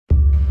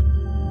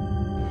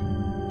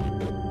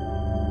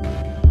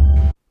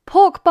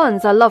Pork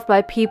buns are loved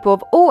by people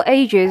of all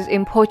ages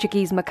in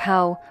Portuguese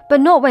Macau,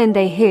 but not when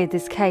they hear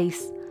this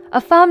case.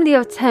 A family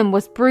of 10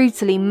 was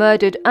brutally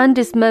murdered and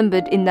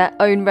dismembered in their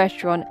own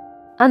restaurant,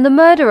 and the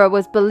murderer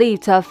was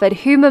believed to have fed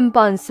human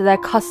buns to their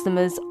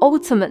customers,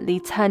 ultimately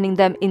turning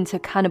them into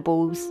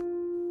cannibals.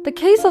 The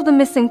case of the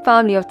missing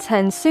family of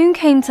 10 soon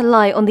came to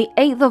light on the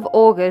 8th of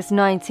August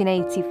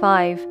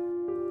 1985.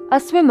 A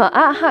swimmer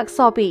at Hak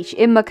Sa Beach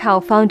in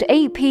Macau found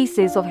 8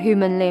 pieces of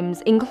human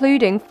limbs,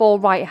 including 4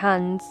 right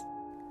hands.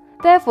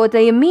 Therefore,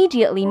 they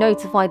immediately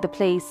notified the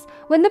police.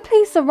 When the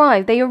police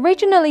arrived, they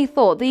originally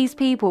thought these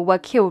people were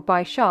killed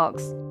by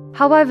sharks.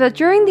 However,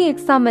 during the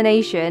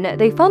examination,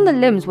 they found the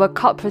limbs were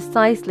cut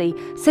precisely,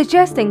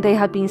 suggesting they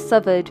had been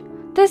severed.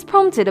 This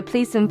prompted a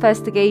police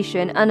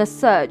investigation and a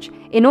search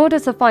in order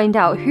to find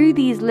out who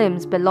these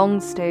limbs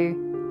belonged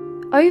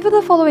to. Over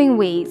the following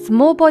weeks,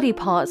 more body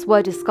parts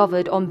were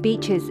discovered on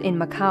beaches in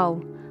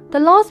Macau. The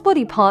last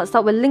body parts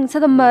that were linked to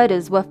the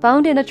murders were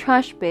found in a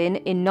trash bin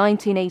in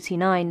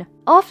 1989.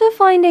 After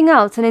finding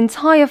out an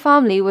entire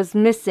family was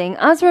missing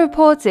as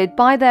reported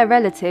by their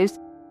relatives,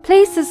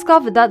 police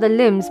discovered that the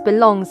limbs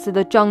belonged to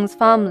the Zhang's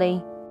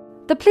family.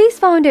 The police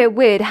found it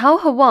weird how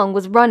Huang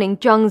was running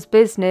Zhang's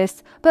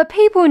business, but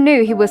people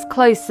knew he was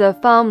close to the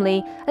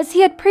family as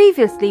he had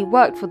previously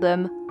worked for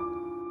them.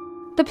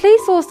 The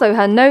police also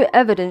had no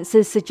evidence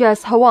to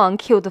suggest Huang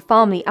killed the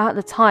family at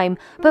the time,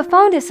 but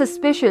found it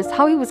suspicious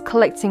how he was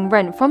collecting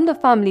rent from the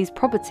family's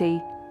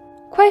property.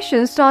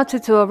 Questions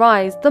started to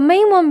arise, the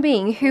main one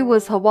being who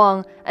was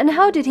Huang and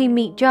how did he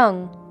meet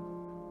Zhang?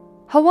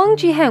 Huang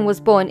Zhiheng was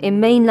born in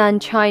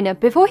mainland China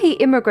before he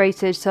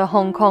immigrated to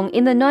Hong Kong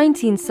in the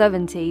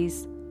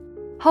 1970s.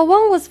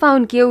 Huang was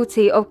found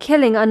guilty of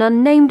killing an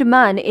unnamed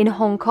man in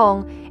Hong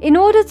Kong. In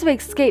order to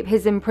escape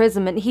his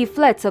imprisonment, he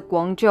fled to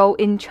Guangzhou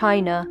in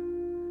China.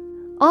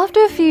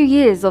 After a few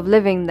years of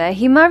living there,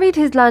 he married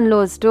his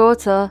landlord's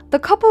daughter. The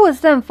couple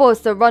was then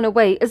forced to run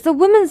away as the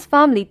woman's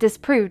family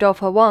disapproved of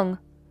Huang.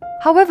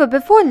 However,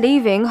 before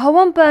leaving,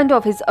 Huang burned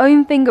off his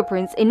own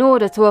fingerprints in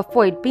order to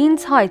avoid being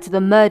tied to the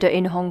murder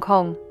in Hong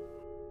Kong.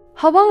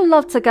 Huang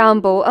loved to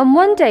gamble, and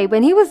one day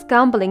when he was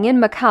gambling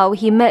in Macau,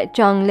 he met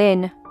Zhang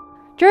Lin.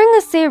 During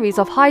a series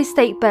of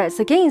high-stake bets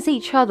against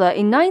each other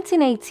in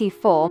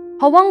 1984,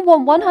 Huang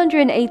won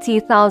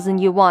 180,000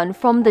 yuan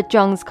from the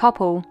Zhang's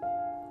couple.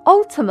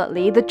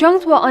 Ultimately, the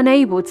Zhangs were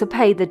unable to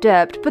pay the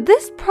debt, but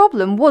this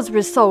problem was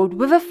resolved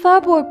with a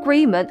verbal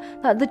agreement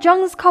that the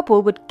Zhang's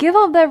couple would give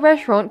up their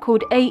restaurant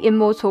called A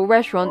Immortal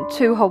Restaurant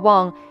to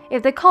Huang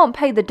if they can't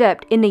pay the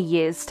debt in a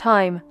year's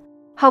time.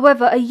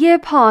 However, a year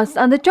passed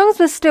and the Zhangs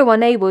were still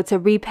unable to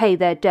repay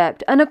their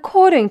debt, and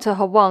according to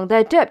Huang,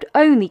 their debt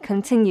only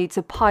continued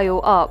to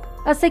pile up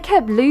as they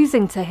kept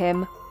losing to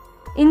him.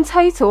 In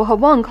total,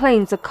 Huang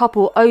claims the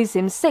couple owes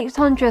him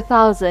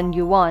 600,000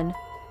 yuan.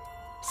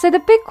 So the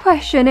big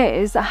question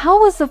is,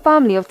 how was the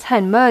family of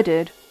 10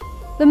 murdered?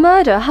 The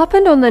murder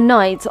happened on the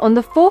night on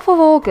the 4th of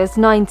August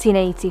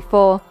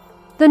 1984.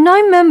 The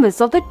 9 members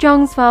of the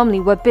Zhang's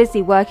family were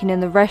busy working in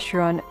the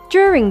restaurant.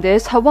 During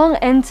this, Huang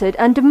entered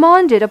and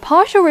demanded a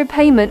partial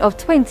repayment of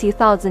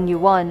 20,000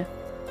 yuan.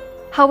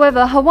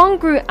 However, Huang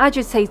grew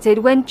agitated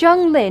when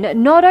Zhang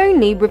Lin not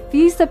only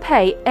refused to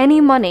pay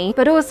any money,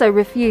 but also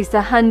refused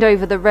to hand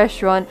over the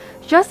restaurant,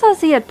 just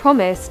as he had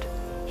promised.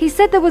 He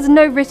said there was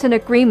no written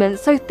agreement,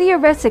 so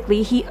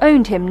theoretically he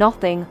owed him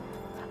nothing.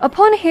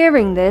 Upon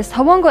hearing this,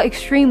 Huang got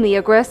extremely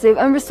aggressive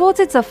and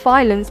resorted to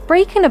violence,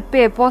 breaking a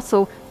beer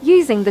bottle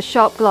using the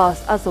sharp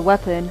glass as a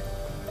weapon.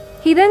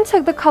 He then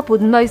took the couple's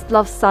most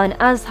loved son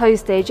as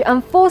hostage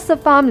and forced the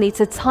family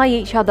to tie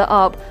each other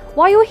up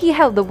while he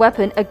held the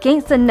weapon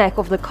against the neck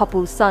of the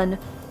couple's son.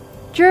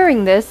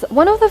 During this,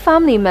 one of the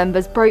family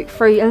members broke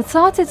free and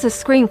started to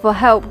scream for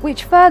help,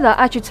 which further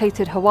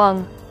agitated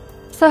Huang.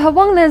 So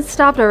Huang then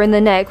stabbed her in the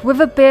neck with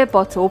a beer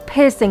bottle,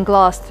 piercing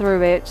glass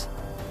through it.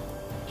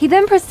 He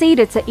then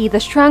proceeded to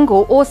either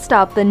strangle or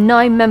stab the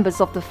 9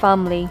 members of the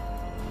family.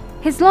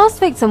 His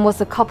last victim was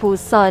the couple's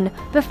son.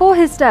 Before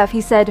his death,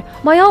 he said,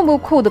 "My aunt will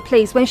call the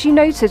police when she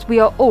notices we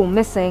are all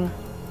missing."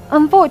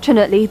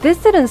 Unfortunately,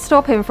 this didn't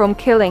stop him from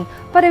killing,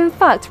 but in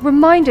fact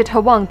reminded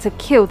Huang to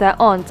kill their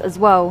aunt as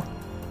well.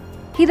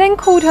 He then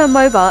called her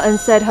mobile and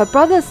said her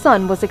brother's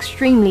son was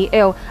extremely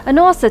ill and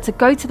asked her to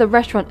go to the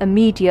restaurant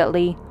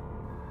immediately.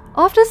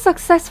 After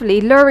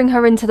successfully luring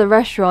her into the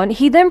restaurant,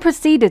 he then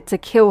proceeded to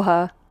kill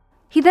her.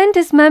 He then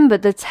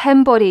dismembered the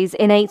 10 bodies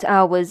in 8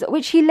 hours,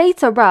 which he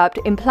later wrapped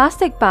in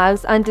plastic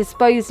bags and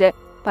disposed it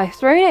by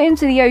throwing it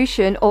into the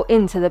ocean or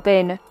into the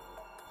bin.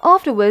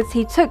 Afterwards,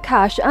 he took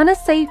cash and a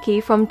safe key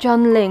from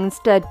Zhang Lin's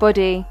dead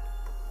body.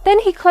 Then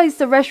he closed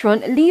the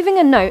restaurant, leaving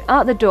a note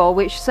at the door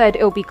which said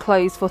it will be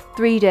closed for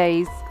 3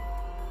 days.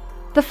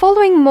 The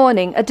following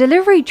morning, a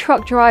delivery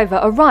truck driver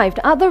arrived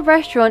at the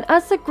restaurant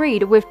as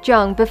agreed with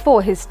Zhang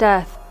before his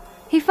death.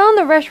 He found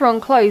the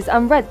restaurant closed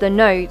and read the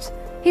note.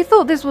 He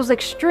thought this was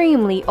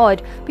extremely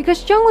odd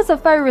because Zhang was a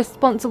very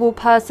responsible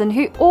person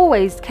who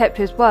always kept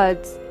his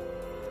words.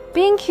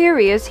 Being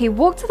curious, he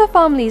walked to the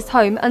family's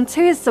home and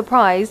to his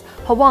surprise,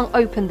 Huang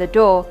opened the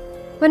door.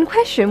 When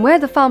questioned where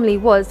the family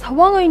was,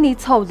 Hwang only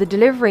told the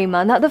delivery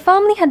man that the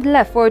family had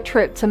left for a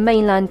trip to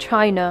mainland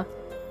China.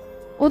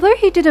 Although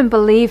he didn't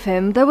believe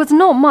him, there was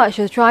not much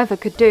the driver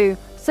could do,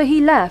 so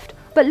he left.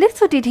 But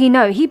little did he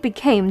know he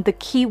became the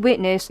key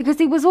witness because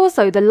he was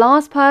also the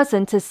last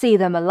person to see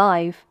them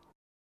alive.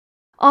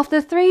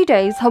 After 3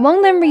 days,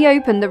 Hwang then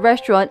reopened the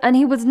restaurant and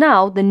he was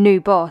now the new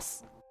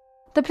boss.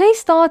 The police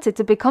started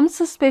to become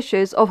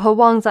suspicious of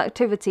Hwang's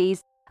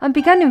activities and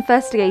began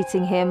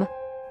investigating him.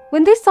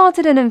 When they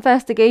started an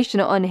investigation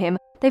on him,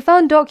 they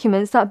found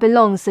documents that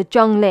belonged to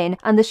Jung Lin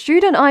and the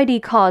student ID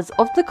cards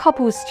of the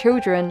couple's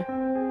children.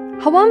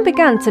 Hwang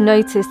began to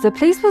notice the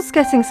police was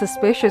getting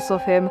suspicious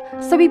of him,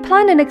 so he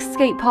planned an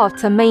escape path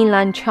to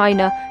mainland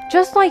China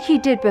just like he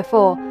did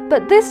before,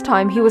 but this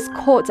time he was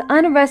caught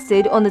and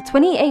arrested on the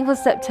 28th of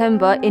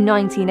September in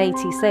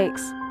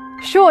 1986.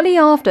 Shortly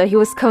after, he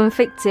was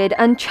convicted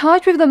and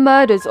charged with the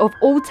murders of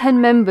all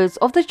 10 members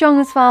of the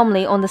Jung's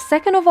family on the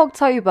 2nd of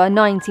October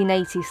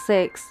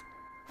 1986.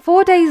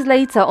 4 days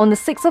later, on the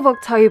 6th of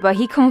October,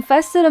 he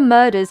confessed to the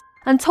murders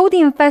and told the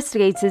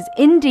investigators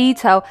in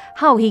detail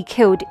how he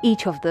killed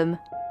each of them.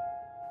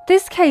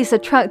 This case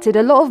attracted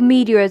a lot of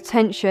media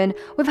attention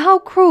with how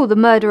cruel the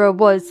murderer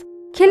was,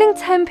 killing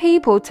 10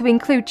 people to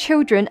include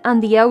children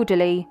and the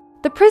elderly.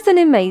 The prison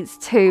inmates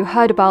too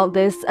heard about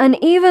this, and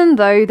even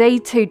though they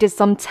too did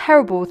some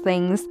terrible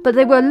things, but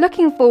they were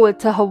looking forward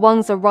to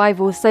Hwang's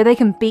arrival so they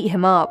can beat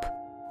him up.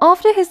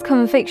 After his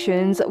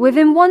convictions,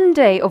 within 1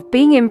 day of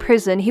being in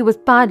prison, he was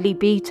badly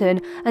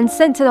beaten and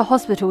sent to the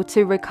hospital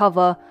to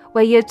recover,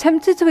 where he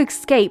attempted to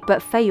escape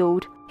but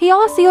failed. He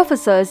asked the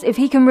officers if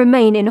he can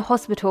remain in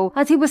hospital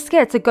as he was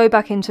scared to go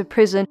back into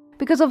prison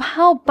because of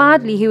how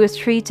badly he was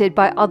treated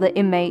by other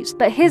inmates,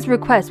 but his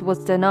request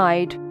was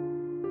denied.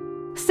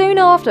 Soon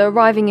after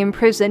arriving in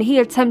prison, he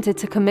attempted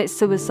to commit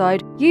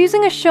suicide,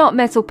 using a sharp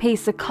metal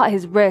piece to cut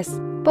his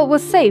wrist, but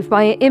was saved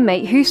by an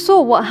inmate who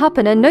saw what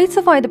happened and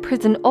notified the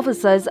prison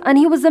officers, and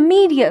he was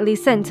immediately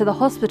sent to the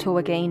hospital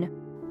again.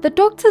 The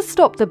doctors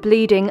stopped the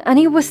bleeding and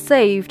he was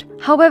saved.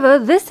 However,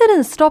 this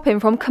didn't stop him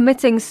from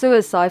committing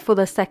suicide for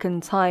the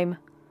second time.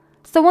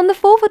 So on the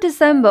 4th of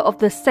December of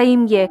the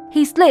same year,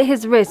 he slit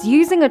his wrist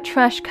using a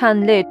trash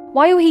can lid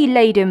while he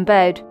laid in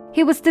bed.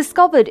 He was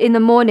discovered in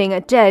the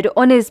morning dead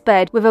on his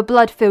bed with a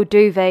blood-filled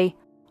duvet.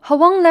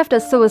 Hwang left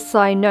a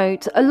suicide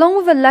note along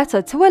with a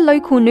letter to a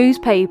local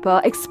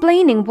newspaper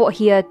explaining what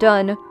he had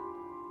done.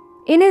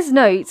 In his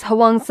notes,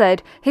 Hwang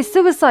said his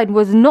suicide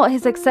was not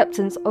his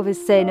acceptance of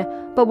his sin,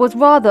 but was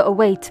rather a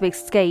way to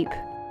escape.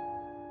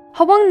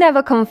 Hwang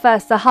never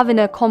confessed to having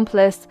an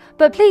accomplice,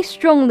 but police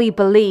strongly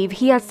believe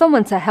he had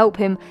someone to help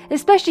him,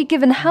 especially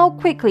given how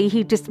quickly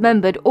he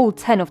dismembered all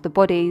 10 of the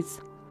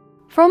bodies.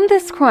 From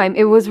this crime,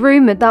 it was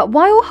rumored that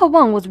while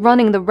Hwang was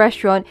running the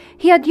restaurant,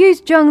 he had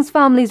used Jung's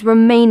family's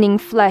remaining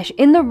flesh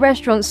in the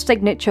restaurant's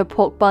signature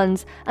pork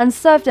buns and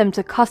served them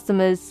to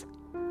customers,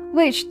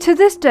 which to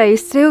this day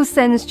still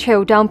sends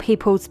chill down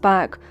people's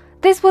back.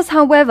 This was,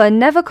 however,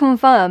 never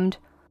confirmed.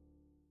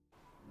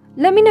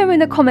 Let me know in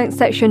the comment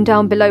section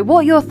down below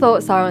what your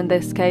thoughts are on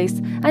this case,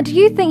 and do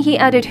you think he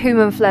added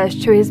human flesh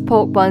to his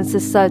pork buns to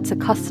serve to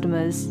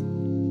customers?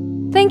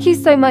 Thank you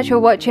so much for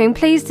watching.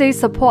 Please do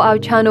support our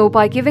channel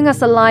by giving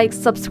us a like,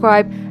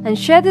 subscribe, and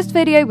share this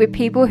video with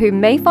people who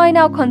may find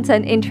our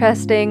content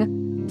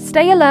interesting.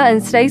 Stay alert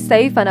and stay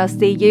safe, and I'll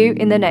see you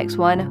in the next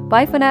one.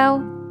 Bye for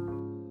now.